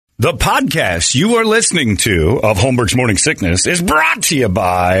The podcast you are listening to of Holmberg's Morning Sickness is brought to you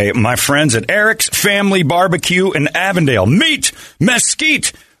by my friends at Eric's Family Barbecue in Avondale. Meet,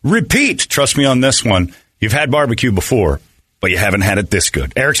 mesquite, repeat. Trust me on this one. You've had barbecue before, but you haven't had it this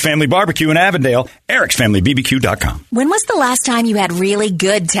good. Eric's Family Barbecue in Avondale, ericsfamilybbq.com. When was the last time you had really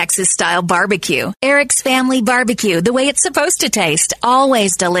good Texas-style barbecue? Eric's Family Barbecue, the way it's supposed to taste.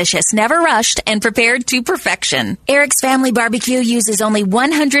 Always delicious, never rushed, and prepared to perfection. Eric's Family Barbecue uses only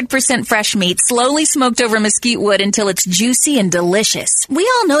 100% fresh meat, slowly smoked over mesquite wood until it's juicy and delicious. We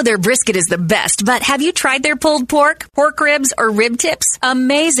all know their brisket is the best, but have you tried their pulled pork ribs, or rib tips?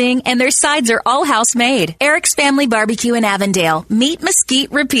 Amazing, and their sides are all house-made. Eric's Family Barbecue in Avondale. Meet,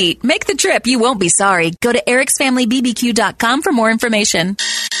 mesquite, repeat. Make the trip. You won't be sorry. Go to ericsfamilybbq.com for more information.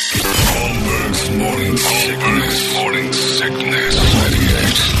 Holmberg's Morning Sickness.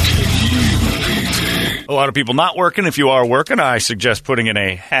 A lot of people not working. If you are working, I suggest putting in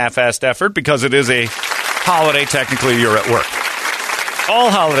a half-assed effort because it is a holiday. Technically, you're at work. All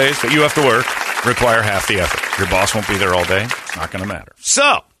holidays that you have to work require half the effort. Your boss won't be there all day. It's not going to matter.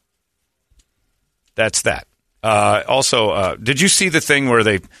 So, that's that. Also, did you see the thing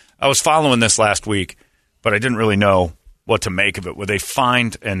where I was following this last week, but I didn't really know what to make of it, where they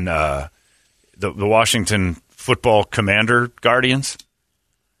fined the Washington football Commander Guardians,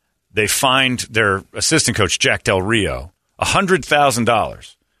 they fined their assistant coach, Jack Del Rio,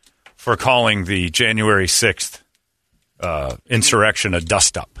 $100,000 for calling the January 6th insurrection a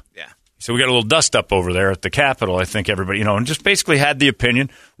dust-up. Yeah. So we got a little dust-up over there at the Capitol. I think everybody, and just basically had the opinion,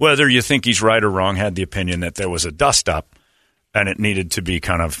 whether you think he's right or wrong, had the opinion that there was a dust-up and it needed to be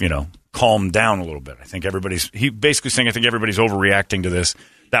kind of, calmed down a little bit. I think he basically saying, I think everybody's overreacting to this.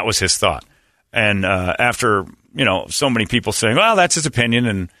 That was his thought. And after, so many people saying, well, that's his opinion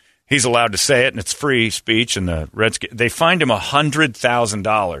and he's allowed to say it and it's free speech, and the Redskins, they fined him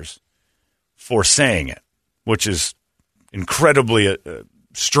 $100,000 for saying it, which is incredibly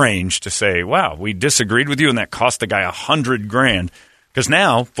strange to say, wow, we disagreed with you and that cost the guy $100,000. Because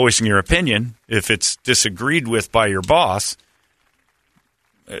now, voicing your opinion, if it's disagreed with by your boss,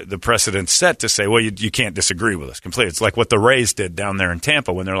 the precedent's set to say, well, you can't disagree with us completely. It's like what the Rays did down there in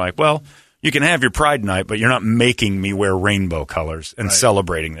Tampa when they're like, well, you can have your pride night, but you're not making me wear rainbow colors and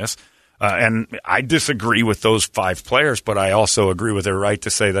celebrating this. And I disagree with those 5 players, but I also agree with their right to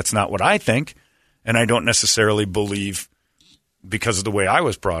say that's not what I think, and I don't necessarily believe, because of the way I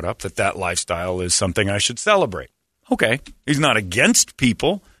was brought up, that lifestyle is something I should celebrate. Okay. He's not against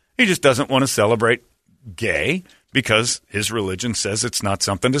people. He just doesn't want to celebrate gay because his religion says it's not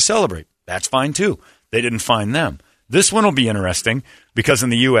something to celebrate. That's fine, too. They didn't find them. This one will be interesting because in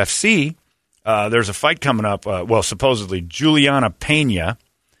the UFC, there's a fight coming up. Supposedly, Juliana Pena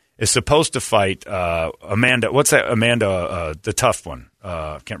is supposed to fight Amanda. What's that? Amanda, the tough one.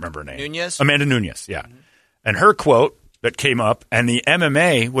 Can't remember her name. Nunez? Amanda Nunez, yeah. Mm-hmm. And her quote that came up, and the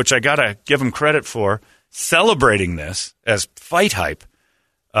MMA, which I got to give them credit for, celebrating this as fight hype.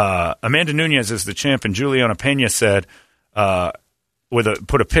 Amanda Nunez is the champ, and Juliana Pena said, put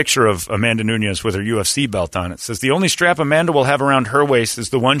a picture of Amanda Nunez with her UFC belt on. It says, the only strap Amanda will have around her waist is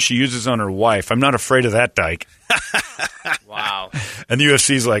the one she uses on her wife. I'm not afraid of that dyke. Wow. And the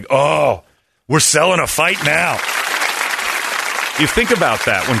UFC's like, oh, we're selling a fight now. You think about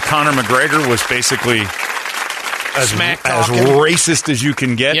that when Conor McGregor was basically as racist as you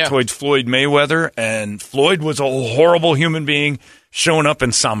can get towards Floyd Mayweather, and Floyd was a horrible human being showing up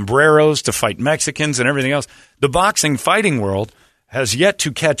in sombreros to fight Mexicans and everything else. The boxing fighting world has yet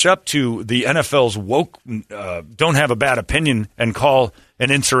to catch up to the NFL's woke, don't have a bad opinion and call an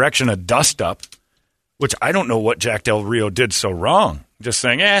insurrection a dust-up, which I don't know what Jack Del Rio did so wrong. Just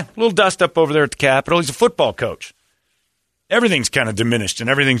saying, a little dust-up over there at the Capitol. He's a football coach. Everything's kind of diminished and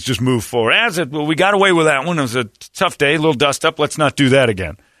everything's just moved forward. We got away with that one. It was a tough day, a little dust up. Let's not do that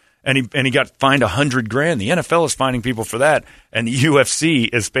again. And he got fined $100,000. The NFL is finding people for that, and the UFC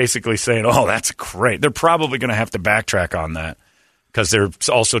is basically saying, "Oh, that's great." They're probably going to have to backtrack on that because they're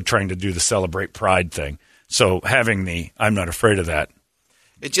also trying to do the celebrate pride thing. So having I'm not afraid of that.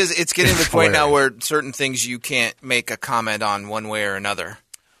 It's getting to the point now where certain things you can't make a comment on one way or another.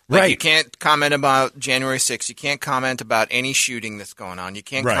 Right. You can't comment about January 6th. You can't comment about any shooting that's going on. You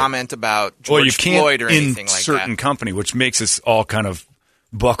can't comment about George Floyd or anything like that. In certain company, which makes us all kind of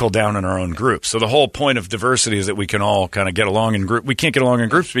buckle down in our own groups. So the whole point of diversity is that we can all kind of get along in groups. We can't get along in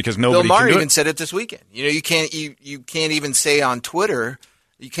groups because nobody Bill Maher can do even said it this weekend. You can't even say on Twitter,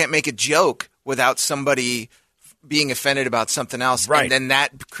 you can't make a joke without somebody being offended about something else, right. and then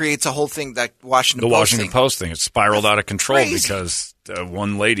that creates a whole thing, that Washington Post thing. It spiraled out of control because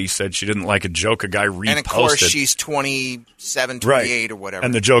one lady said she didn't like a joke a guy reposted. And of course, she's 27, 28 or whatever.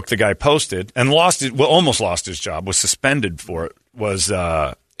 And the joke the guy posted and almost lost his job, was suspended for it, was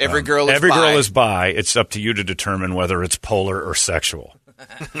every girl is bi. It's up to you to determine whether it's polar or sexual.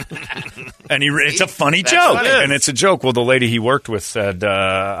 And it's a funny joke, and it's a joke. Well, the lady he worked with said,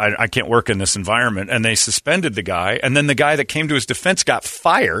 I can't work in this environment, and they suspended the guy, and then the guy that came to his defense got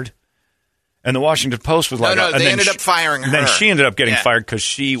fired, and the Washington Post was they ended up firing her. And then she ended up getting fired because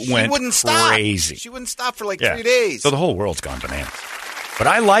she went crazy. She wouldn't stop for 3 days. So the whole world's gone bananas. But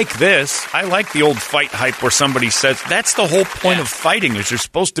I like this. I like the old fight hype where somebody says, that's the whole point of fighting, is you're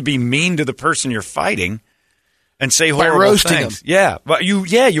supposed to be mean to the person you're fighting. And say horrible things. Them. Yeah, but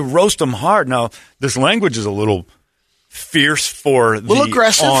you roast them hard. Now, this language is a little fierce for the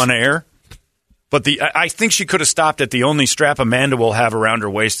aggressive on air. But I think she could have stopped at the only strap Amanda will have around her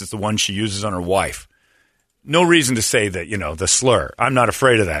waist is the one she uses on her wife. No reason to say that, the slur. I'm not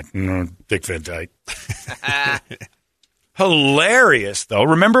afraid of that. Dick Van Dyke. Hilarious, though.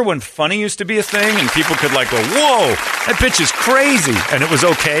 Remember when funny used to be a thing and people could go, whoa, that bitch is crazy. And it was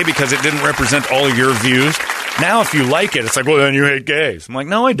okay because it didn't represent all of your views. Now, if you like it, it's well, then you hate gays. I'm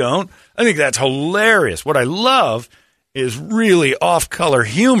no, I don't. I think that's hilarious. What I love is really off-color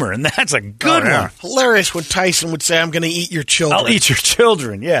humor, and that's a good one. Hilarious when Tyson would say, I'm going to eat your children. I'll eat your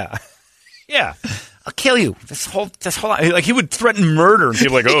children, yeah. Yeah. I'll kill you. This whole he would threaten murder, and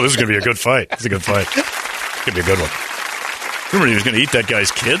people oh, this is going to be a good fight. It's a good fight. It's going to be a good one. Remember he was going to eat that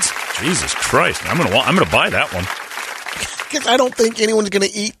guy's kids? Jesus Christ. I'm going to buy that one. Because I don't think anyone's going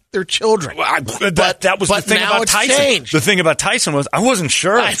to eat their children. Well, that was the thing about Tyson. Changed. The thing about Tyson was I wasn't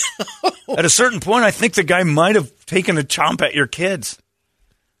sure. At a certain point, I think the guy might have taken a chomp at your kids.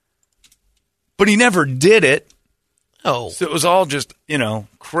 But he never did it. Oh. So it was all just,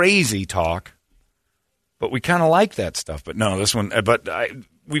 crazy talk. But we kind of like that stuff. But no, this one,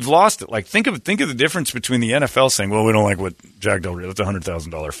 we've lost it. Think of the difference between the NFL saying, well, we don't like what Jack Del Rio, that's a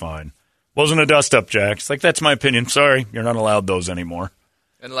 $100,000 fine. Wasn't a dust-up, Jack. It's that's my opinion. Sorry, you're not allowed those anymore.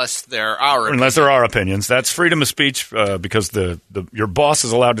 Unless they're our opinions. Unless there are opinions. That's freedom of speech because your boss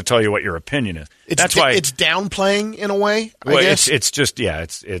is allowed to tell you what your opinion is. That's why it's downplaying in a way, I guess. It's just,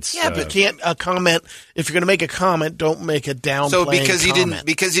 it's... Yeah, but can't a comment... If you're going to make a comment, don't make a downplaying comment.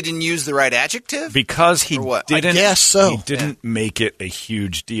 Because he didn't use the right adjective? Because he didn't... I guess so. He didn't make it a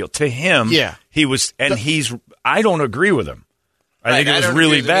huge deal. To him, he was... And I don't agree with him. I think it was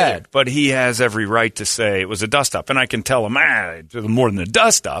really bad, but he has every right to say it was a dust-up. And I can tell him, more than a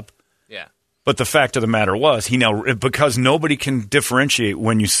dust-up. Yeah. But the fact of the matter was, because nobody can differentiate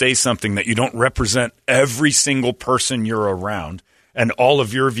when you say something that you don't represent every single person you're around, and all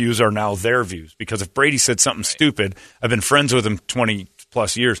of your views are now their views. Because if Brady said something stupid, I've been friends with him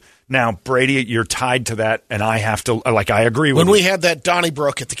 20-plus years. Now, Brady, you're tied to that, and I have to, I agree with you. When we had that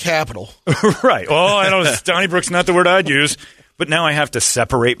Donnybrook at the Capitol. Right. Oh, I know, Donnybrook's not the word I'd use. But now I have to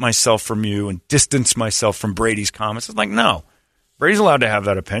separate myself from you and distance myself from Brady's comments. It's no. Brady's allowed to have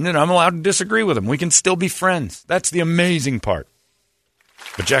that opinion. I'm allowed to disagree with him. We can still be friends. That's the amazing part.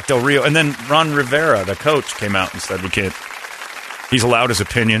 But Jack Del Rio, and then Ron Rivera, the coach, came out and said we can't. He's allowed his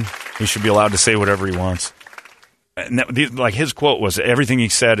opinion. He should be allowed to say whatever he wants. And his quote was, everything he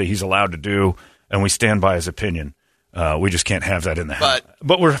said he's allowed to do, and we stand by his opinion. We just can't have that in the house.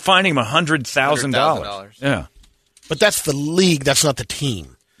 But we're fining him $100,000. Yeah. But that's the league. That's not the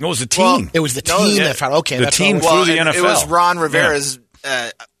team. It was the team. It was the team that found. Okay, the team through the NFL. It was Ron Rivera's.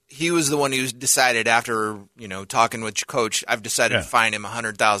 Yeah. He was the one who decided after talking with Coach. I've decided to fine him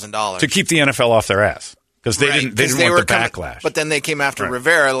 $100,000 to keep the NFL off their ass because they didn't want the backlash. But then they came after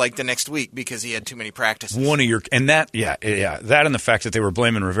Rivera the next week because he had too many practices. That and the fact that they were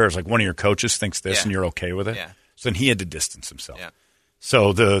blaming Rivera is one of your coaches thinks this and you're okay with it. Yeah. So then he had to distance himself. Yeah.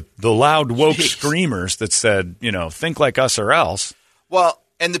 So the loud woke screamers that said, think like us or else. Well,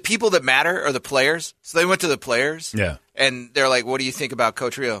 and the people that matter are the players. So they went to the players. Yeah. And they're like, what do you think about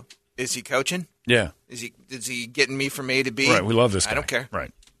Coach Rio? Is he coaching? Yeah. Is he getting me from A to B? Right. We love this guy. I don't care.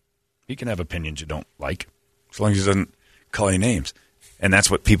 Right. He can have opinions you don't like as long as he doesn't call any names. And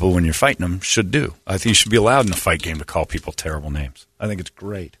that's what people, when you're fighting them, should do. I think you should be allowed in a fight game to call people terrible names. I think it's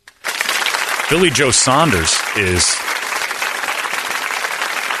great. Billy Joe Saunders is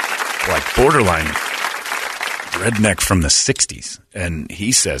borderline redneck from the 60s. And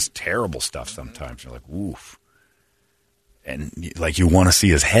he says terrible stuff sometimes. You're like, oof. And you want to see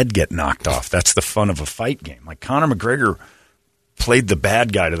his head get knocked off. That's the fun of a fight game. Conor McGregor played the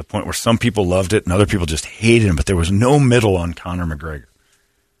bad guy to the point where some people loved it and other people just hated him. But there was no middle on Conor McGregor.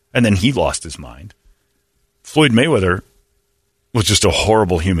 And then he lost his mind. Floyd Mayweather was just a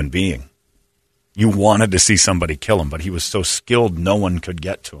horrible human being. You wanted to see somebody kill him, but he was so skilled no one could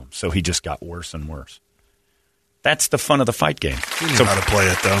get to him. So he just got worse and worse. That's the fun of the fight game. He knew how to play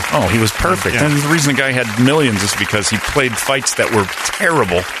it, though. Oh, he was perfect. Yeah. And the reason the guy had millions is because he played fights that were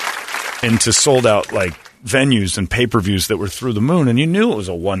terrible into sold-out like venues and pay-per-views that were through the moon, and you knew it was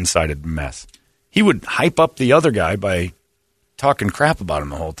a one-sided mess. He would hype up the other guy by talking crap about him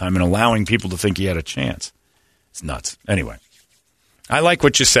the whole time and allowing people to think he had a chance. It's nuts. Anyway, I like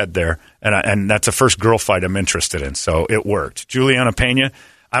what you said there, and that's the first girl fight I'm interested in, so it worked. Juliana Pena,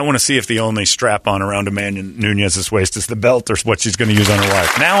 I want to see if the only strap-on around Amanda Nunez's waist is the belt or what she's going to use on her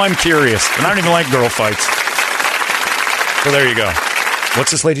wife. Now I'm curious, and I don't even like girl fights. So there you go.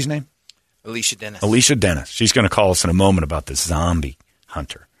 What's this lady's name? Alicia Dennis. Alicia Dennis. She's going to call us in a moment about this zombie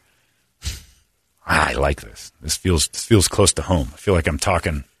hunter. I like this. This feels close to home. I feel like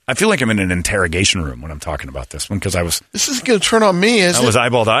I'm in an interrogation room when I'm talking about this one because This isn't going to turn on me, is it? I was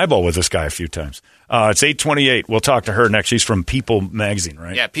eyeball to eyeball with this guy a few times. It's 8:28. We'll talk to her next. She's from People Magazine,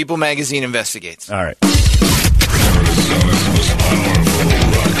 right? Yeah, People Magazine investigates. All right.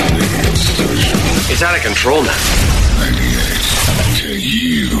 It's out of control now.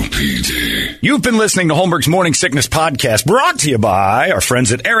 KUPD. You've been listening to Holmberg's Morning Sickness Podcast, brought to you by our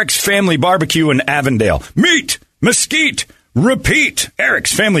friends at Eric's Family Barbecue in Avondale. Meet, mesquite, repeat.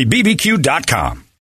 Eric'sFamilyBBQ.com.